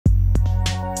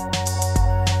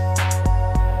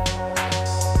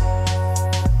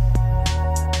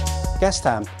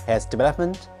Gestamp has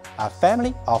developed a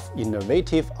family of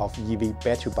innovative EV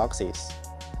battery boxes.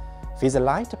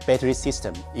 Physite battery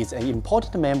system is an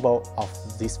important member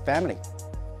of this family.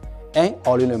 An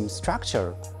aluminum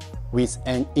structure with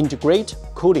an integrated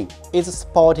cooling is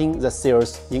supporting the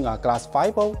cells in a glass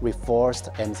fiber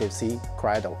reinforced MCC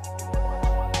cradle.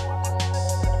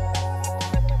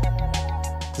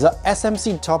 The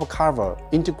SMC top cover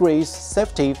integrates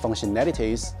safety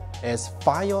functionalities as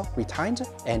fire retardant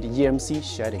and EMC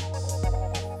shading.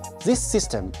 This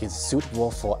system is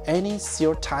suitable for any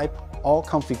cell type or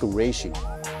configuration.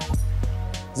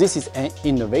 This is an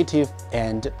innovative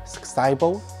and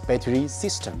flexible battery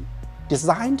system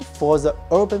designed for the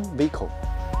urban vehicle,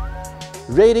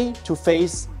 ready to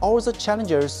face all the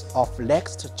challenges of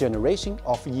next generation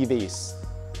of EVs,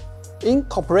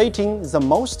 incorporating the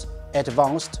most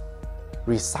advanced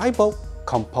recyclable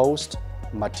composite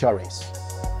materials.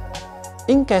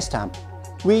 In Gestamp,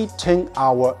 we turn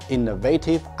our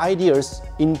innovative ideas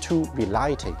into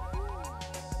reality.